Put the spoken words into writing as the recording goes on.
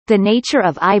The nature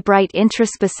of eyebright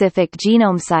intraspecific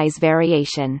genome size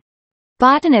variation.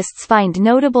 Botanists find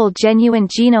notable genuine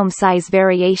genome size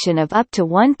variation of up to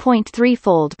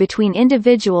 1.3-fold between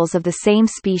individuals of the same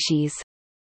species.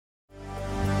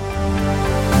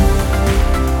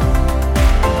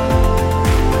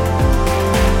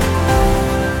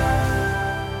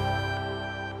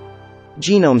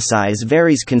 Genome size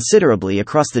varies considerably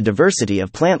across the diversity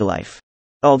of plant life.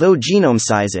 Although genome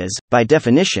size is, by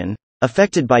definition,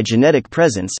 affected by genetic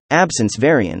presence-absence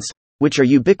variants, which are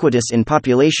ubiquitous in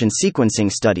population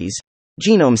sequencing studies,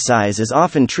 genome size is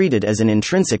often treated as an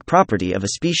intrinsic property of a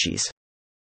species.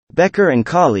 Becker and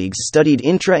colleagues studied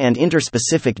intra- and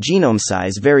interspecific genome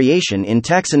size variation in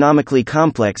taxonomically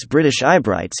complex British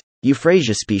eyebrights,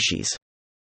 Euphrasia species.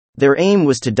 Their aim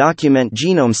was to document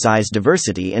genome size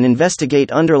diversity and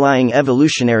investigate underlying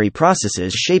evolutionary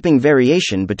processes shaping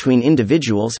variation between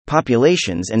individuals,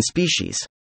 populations, and species.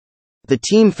 The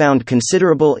team found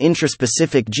considerable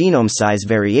intraspecific genome size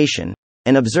variation,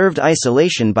 and observed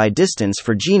isolation by distance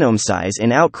for genome size in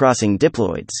outcrossing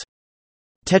diploids.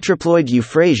 Tetraploid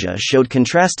Euphrasia showed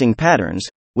contrasting patterns,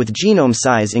 with genome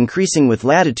size increasing with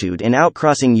latitude in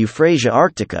outcrossing Euphrasia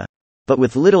arctica, but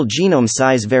with little genome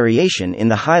size variation in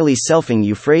the highly selfing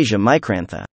Euphrasia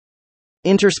micrantha.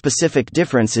 Interspecific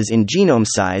differences in genome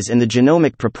size and the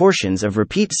genomic proportions of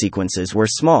repeat sequences were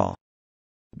small.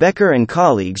 Becker and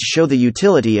colleagues show the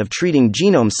utility of treating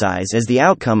genome size as the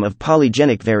outcome of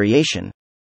polygenic variation.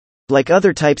 Like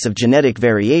other types of genetic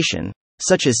variation,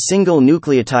 such as single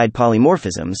nucleotide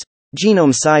polymorphisms,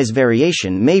 genome size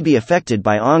variation may be affected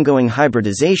by ongoing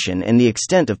hybridization and the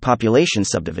extent of population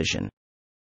subdivision.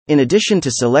 In addition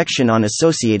to selection on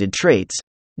associated traits,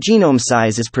 genome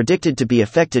size is predicted to be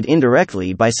affected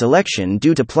indirectly by selection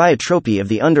due to pleiotropy of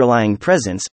the underlying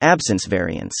presence-absence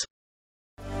variants.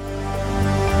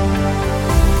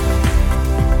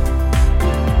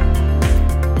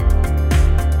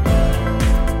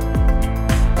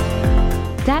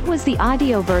 That was the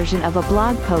audio version of a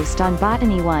blog post on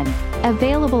Botany One,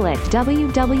 available at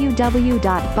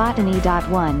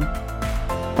www.botany.one.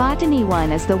 Botany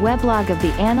One is the weblog of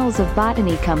the Annals of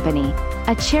Botany Company,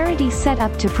 a charity set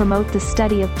up to promote the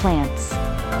study of plants.